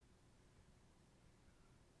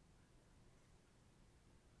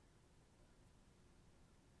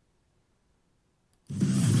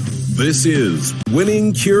This is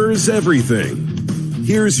Winning Cures Everything.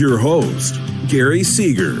 Here's your host, Gary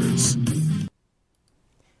Seegers.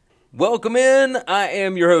 Welcome in. I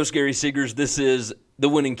am your host, Gary Seegers. This is the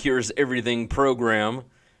Winning Cures Everything program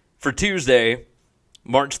for Tuesday,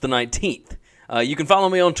 March the 19th. You can follow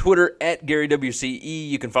me on Twitter at GaryWCE.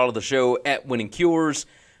 You can follow the show at Winning Cures,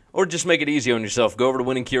 or just make it easy on yourself. Go over to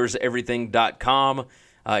winningcureseverything.com.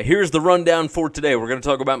 Here's the rundown for today. We're going to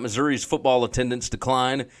talk about Missouri's football attendance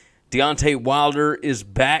decline. Deontay Wilder is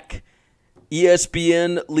back.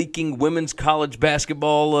 ESPN leaking women's college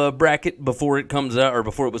basketball bracket before it comes out, or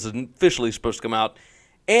before it was officially supposed to come out.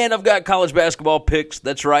 And I've got college basketball picks.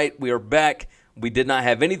 That's right, we are back. We did not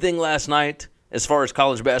have anything last night as far as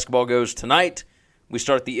college basketball goes. Tonight, we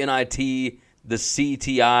start the NIT, the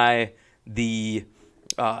CTI, the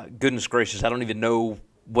goodness gracious, I don't even know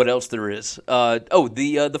what else there is.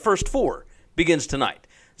 The first four begins tonight.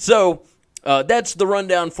 So that's the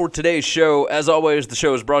rundown for today's show. As always, the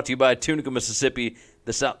show is brought to you by Tunica, Mississippi,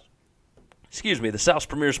 the South's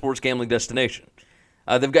premier sports gambling destination.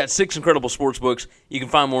 They've got 6 incredible sports books. You can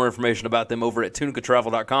find more information about them over at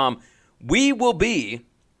tunicatravel.com. We will be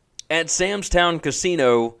at Sam's Town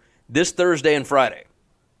Casino this Thursday and Friday.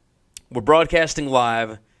 We're broadcasting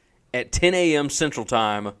live at 10 a.m. Central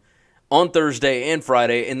Time on Thursday and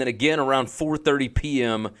Friday, and then again around 4:30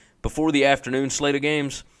 p.m. before the afternoon slate of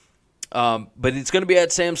games. But it's going to be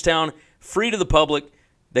at Sam's Town, free to the public.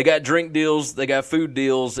 They got drink deals. They got food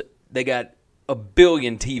deals. They got a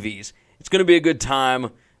billion TVs. It's going to be a good time.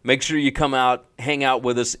 Make sure you come out, hang out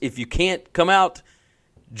with us. If you can't come out,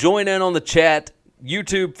 join in on the chat.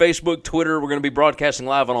 YouTube, Facebook, Twitter. We're going to be broadcasting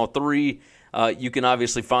live on all three. You can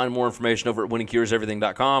obviously find more information over at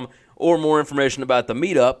winningcureseverything.com or more information about the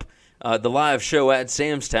meetup, the live show at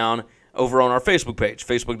Sam's Town, over on our Facebook page,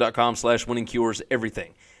 facebook.com/winningcureseverything.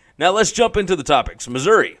 Now let's jump into the topics.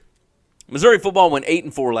 Missouri football went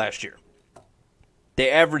 8-4 last year.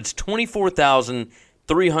 They averaged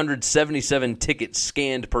 24,377 tickets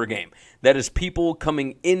scanned per game. That is people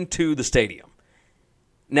coming into the stadium.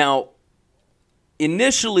 Now,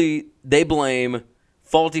 initially, they blame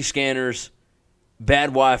faulty scanners, bad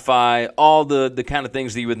Wi-Fi, all the kind of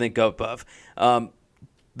things that you would think of. The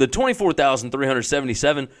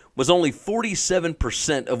 24,377 was only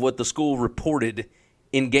 47% of what the school reported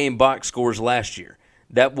in-game box scores last year.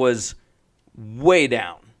 That was way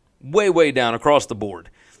down across the board.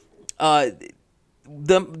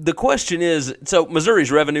 The question is, so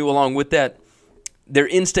Missouri's revenue along with that, their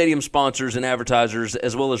in-stadium sponsors and advertisers,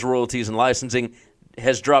 as well as royalties and licensing,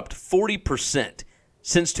 has dropped 40%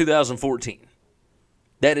 since 2014.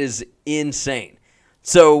 That is insane.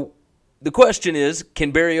 So the question is,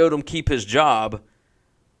 can Barry Odom keep his job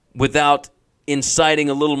without inciting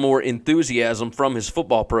a little more enthusiasm from his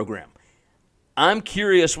football program? I'm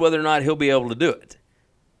curious whether or not he'll be able to do it,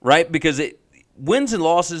 right? Because wins and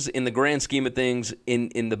losses in the grand scheme of things,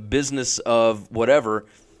 in the business of whatever,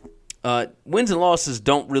 wins and losses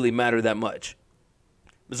don't really matter that much.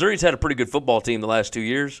 Missouri's had a pretty good football team the last 2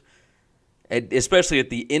 years, especially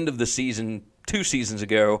at the end of the season 2 seasons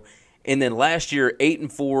ago. And then last year,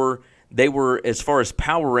 8-4, they were, as far as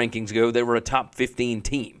power rankings go, they were a top 15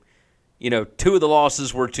 team. You know, 2 of the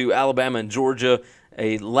losses were to Alabama and Georgia,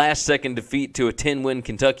 a last-second defeat to a 10-win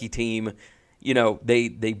Kentucky team. You know,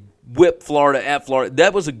 they whipped Florida at Florida.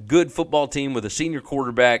 That was a good football team with a senior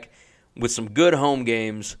quarterback, with some good home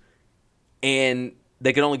games, and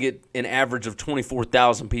they could only get an average of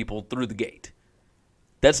 24,000 people through the gate.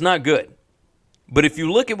 That's not good. But if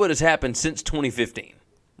you look at what has happened since 2015,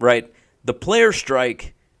 right, the player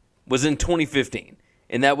strike was in 2015.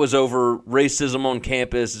 And that was over racism on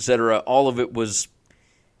campus, etc. All of it was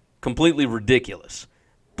completely ridiculous.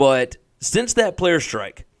 But since that player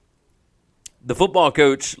strike, the football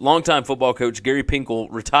coach, longtime football coach, Gary Pinkel,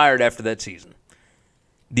 retired after that season.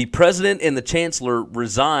 The president and the chancellor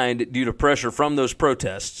resigned due to pressure from those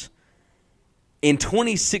protests. In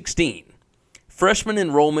 2016, freshman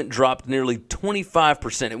enrollment dropped nearly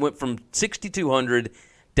 25%. It went from 6,200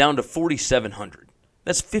 down to 4,700.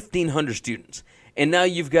 That's 1,500 students. And now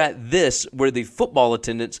you've got this, where the football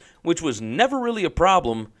attendance, which was never really a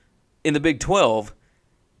problem in the Big 12,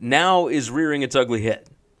 now is rearing its ugly head,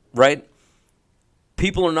 right?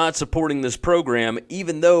 People are not supporting this program,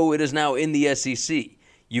 even though it is now in the SEC.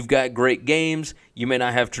 You've got great games. You may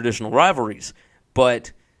not have traditional rivalries.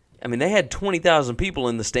 But, I mean, they had 20,000 people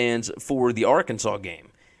in the stands for the Arkansas game.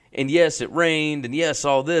 And, yes, it rained, and, yes,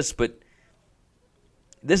 all this, but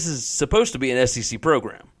this is supposed to be an SEC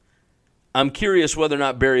program. I'm curious whether or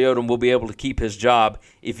not Barry Odom will be able to keep his job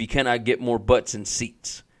if he cannot get more butts in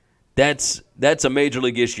seats. That's a major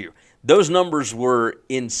league issue. Those numbers were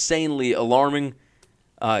insanely alarming.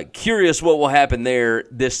 Curious what will happen there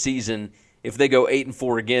this season if they go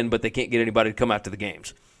 8-4 again, but they can't get anybody to come out to the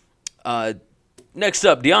games. Next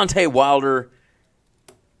up, Deontay Wilder.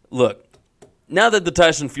 Look, now that the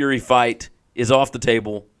Tyson Fury fight is off the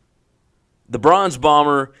table, the Bronze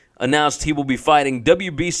Bomber announced he will be fighting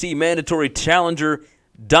WBC mandatory challenger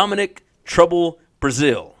Dominic Trouble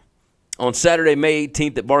Brazil on Saturday, May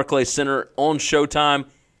 18th at Barclays Center on Showtime.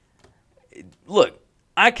 Look,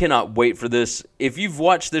 I cannot wait for this. If you've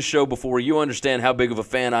watched this show before, you understand how big of a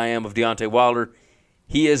fan I am of Deontay Wilder.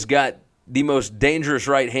 He has got the most dangerous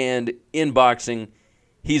right hand in boxing.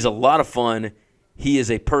 He's a lot of fun. He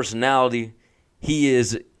is a personality. He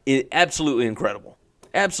is absolutely incredible.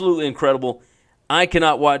 Absolutely incredible. I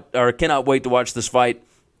cannot wait to watch this fight.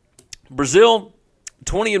 Brazil,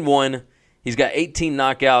 20-1. He's got 18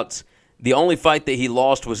 knockouts. The only fight that he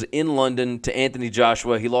lost was in London to Anthony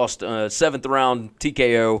Joshua. He lost a 7th round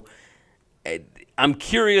TKO. I'm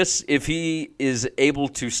curious if he is able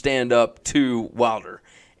to stand up to Wilder.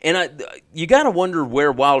 And you got to wonder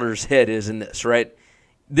where Wilder's head is in this, right?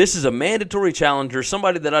 This is a mandatory challenger,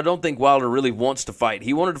 somebody that I don't think Wilder really wants to fight.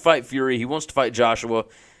 He wanted to fight Fury. He wants to fight Joshua.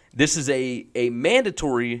 This is a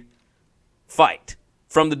mandatory fight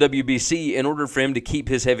from the WBC in order for him to keep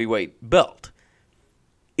his heavyweight belt.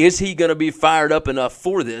 Is he going to be fired up enough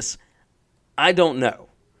for this? I don't know.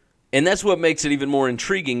 And that's what makes it even more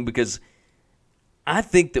intriguing because I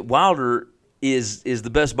think that Wilder is the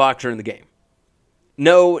best boxer in the game.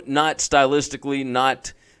 No, not stylistically,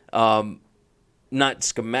 not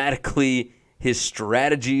schematically. His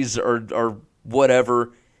strategies are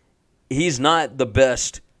whatever. He's not the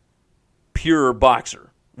best pure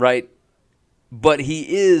boxer, right? But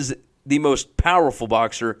he is the most powerful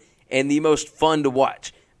boxer and the most fun to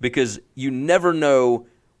watch because you never know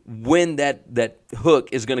when that hook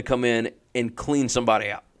is going to come in and clean somebody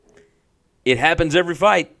out. It happens every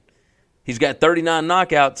fight. He's got 39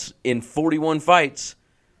 knockouts in 41 fights.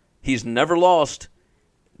 He's never lost.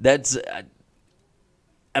 It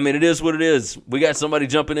is what it is. We got somebody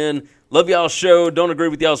jumping in. Love y'all's show. Don't agree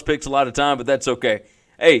with y'all's picks a lot of time, but that's okay.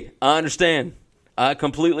 Hey, I understand. I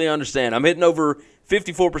completely understand. I'm hitting over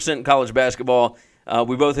 54% in college basketball.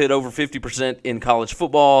 We both hit over 50% in college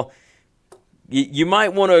football. You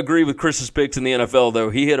might want to agree with Chris's picks in the NFL,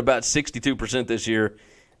 though. He hit about 62% this year.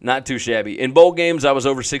 Not too shabby. In bowl games, I was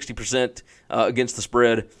over 60% against the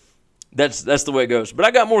spread. That's the way it goes. But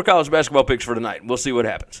I got more college basketball picks for tonight. We'll see what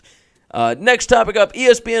happens. Next topic up,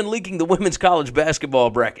 ESPN leaking the women's college basketball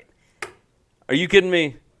bracket. Are you kidding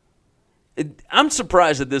me? I'm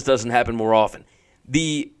surprised that this doesn't happen more often.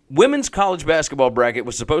 The women's college basketball bracket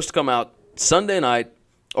was supposed to come out Sunday night,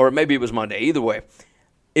 or maybe it was Monday. Either way,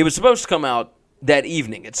 it was supposed to come out that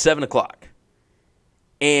evening at 7 o'clock.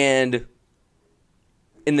 And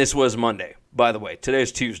this was Monday, by the way.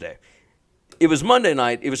 Today's Tuesday. It was Monday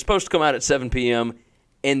night. It was supposed to come out at 7 p.m.,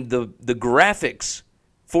 and the graphics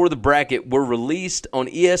for the bracket were released on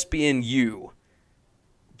ESPNU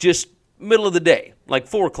just middle of the day, like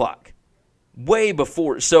 4 o'clock, way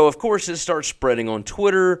before. So, of course, it starts spreading on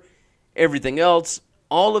Twitter, everything else.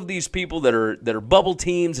 All of these people that are bubble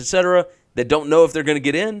teams, etc., that don't know if they're going to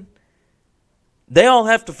get in, they all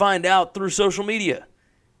have to find out through social media.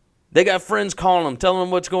 They got friends calling them, telling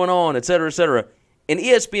them what's going on, etc., etc. And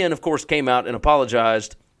ESPN, of course, came out and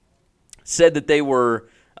apologized, said that they were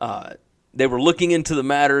looking into the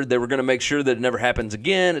matter. They were going to make sure that it never happens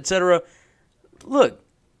again, etc. Look,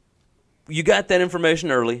 you got that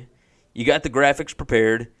information early. You got the graphics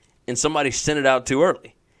prepared, and somebody sent it out too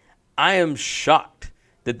early. I am shocked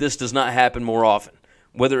that this does not happen more often,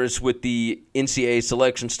 whether it's with the NCAA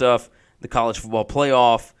selection stuff, the college football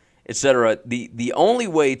playoff, etc. The only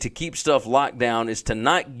way to keep stuff locked down is to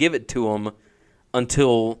not give it to them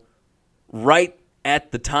until right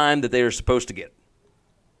at the time that they are supposed to get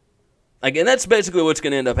it. And that's basically what's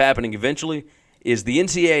going to end up happening eventually is the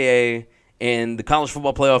NCAA and the College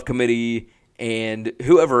Football Playoff Committee and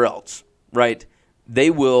whoever else, right?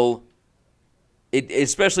 They will,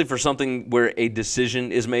 especially for something where a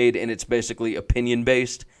decision is made and it's basically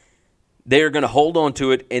opinion-based, they are going to hold on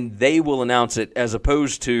to it and they will announce it as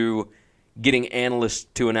opposed to getting analysts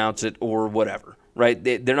to announce it or whatever, right?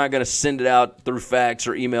 They're not going to send it out through fax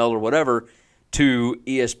or email or whatever to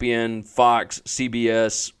ESPN, Fox,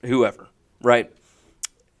 CBS, whoever, right?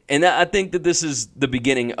 And I think that this is the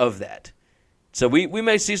beginning of that. So we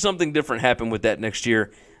may see something different happen with that next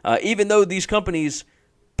year. Even though these companies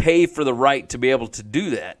pay for the right to be able to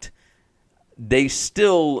do that, they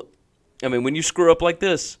still, when you screw up like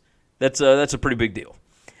this, that's a pretty big deal.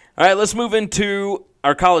 All right, let's move into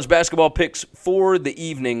our college basketball picks for the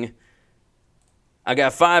evening. I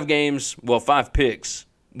got 5 picks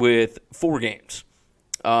with 4 games.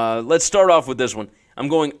 Let's start off with this one. I'm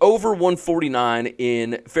going over 149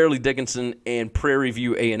 in Fairleigh Dickinson and Prairie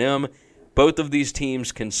View A&M. Both of these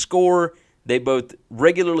teams can score. They both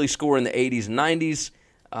regularly score in the 80s and 90s.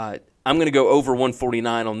 I'm going to go over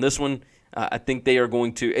 149 on this one. I think they are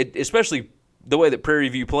going to, especially the way that Prairie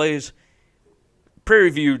View plays.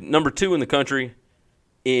 Prairie View, number 2 in the country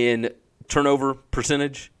in turnover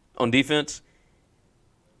percentage on defense.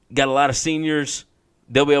 Got a lot of seniors.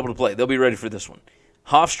 They'll be able to play. They'll be ready for this one.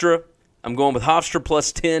 Hofstra, I'm going with Hofstra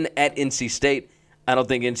plus 10 at NC State. I don't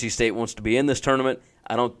think NC State wants to be in this tournament.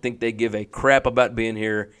 I don't think they give a crap about being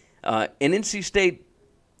here. And NC State,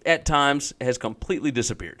 at times, has completely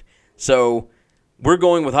disappeared. So we're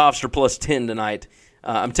going with Hofstra plus 10 tonight.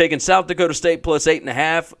 I'm taking South Dakota State plus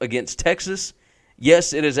 8.5 against Texas.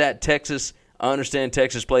 Yes, it is at Texas. I understand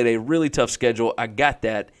Texas played a really tough schedule. I got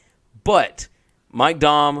that. But Mike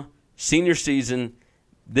Daum, senior season,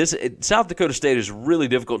 South Dakota State is really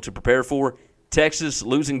difficult to prepare for. Texas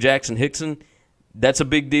losing Jackson Hickson, that's a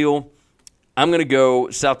big deal. I'm going to go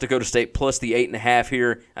South Dakota State plus the 8.5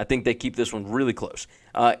 here. I think they keep this one really close.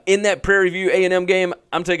 In that Prairie View A&M game,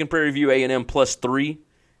 I'm taking Prairie View A&M plus 3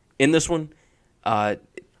 in this one. I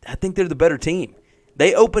think they're the better team.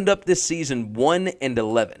 They opened up this season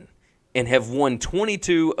 1-11 and have won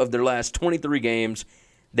 22 of their last 23 games.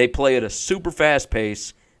 They play at a super fast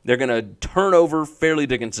pace. They're going to turn over Fairleigh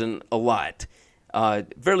Dickinson a lot.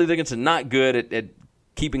 Fairleigh Dickinson not good at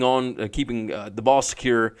keeping the ball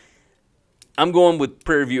secure. I'm going with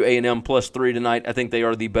Prairie View A&M plus 3 tonight. I think they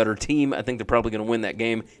are the better team. I think they're probably going to win that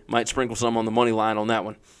game. Might sprinkle some on the money line on that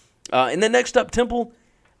one. And then next up, Temple.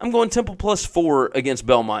 I'm going Temple plus 4 against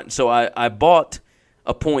Belmont. So I bought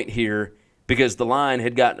a point here because the line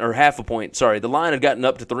had gotten, or half a point, sorry. The line had gotten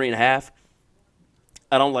up to 3.5.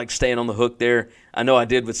 I don't like staying on the hook there. I know I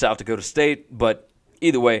did with South Dakota State, but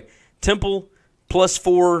either way, Temple plus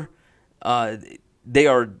 4. They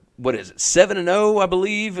are, 7-0, I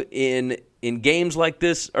believe, in games like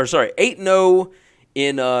this. Or sorry, 8-0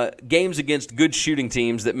 in games against good shooting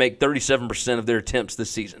teams that make 37% of their attempts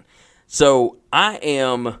this season. So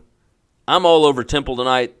I'm all over Temple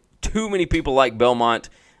tonight. Too many people like Belmont.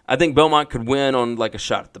 I think Belmont could win on like a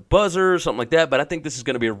shot at the buzzer or something like that, but I think this is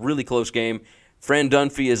going to be a really close game. Fran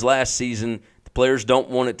Dunphy is last season. The players don't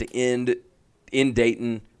want it to end in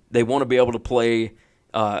Dayton. They want to be able to play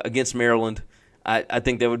against Maryland. I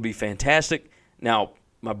think that would be fantastic. Now,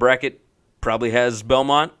 my bracket probably has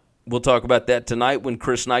Belmont. We'll talk about that tonight when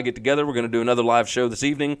Chris and I get together. We're going to do another live show this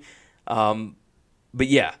evening. But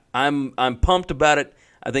yeah, I'm pumped about it.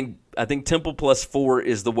 I think Temple plus 4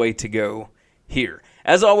 is the way to go here.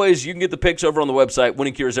 As always, you can get the picks over on the website,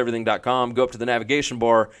 winningcureseverything.com. Go up to the navigation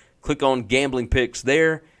bar, click on Gambling Picks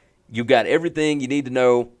there. You've got everything you need to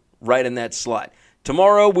know right in that slot.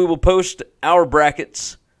 Tomorrow we will post our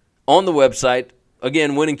brackets on the website.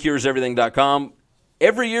 Again, winningcureseverything.com.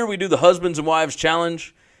 Every year we do the Husbands and Wives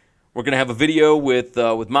Challenge. We're going to have a video with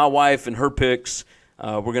my wife and her picks.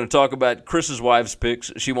 We're going to talk about Chris's wife's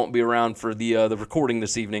picks. She won't be around for the recording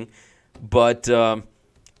this evening. But,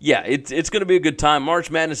 yeah, it's going to be a good time. March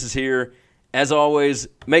Madness is here. As always,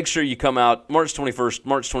 make sure you come out March 21st,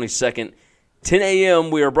 March 22nd. 10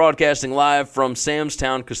 a.m., we are broadcasting live from Sam's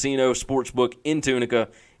Town Casino Sportsbook in Tunica.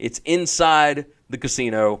 It's inside the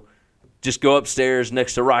casino. Just go upstairs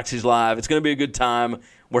next to Roxy's Live. It's going to be a good time.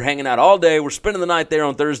 We're hanging out all day. We're spending the night there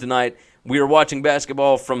on Thursday night. We are watching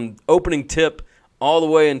basketball from opening tip all the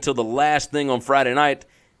way until the last thing on Friday night.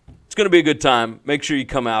 It's going to be a good time. Make sure you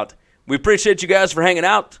come out. We appreciate you guys for hanging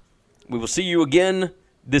out. We will see you again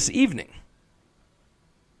this evening.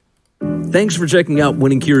 Thanks for checking out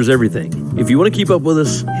Winning Cures Everything. If you want to keep up with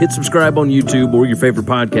us, hit subscribe on YouTube or your favorite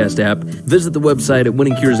podcast app. Visit the website at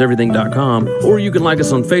winningcureseverything.com, or you can like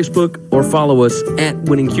us on Facebook or follow us at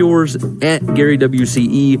Winning Cures, at Gary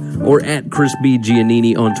WCE, or at Chris B.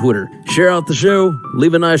 Giannini on Twitter. Share out the show,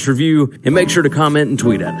 leave a nice review, and make sure to comment and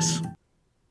tweet at us.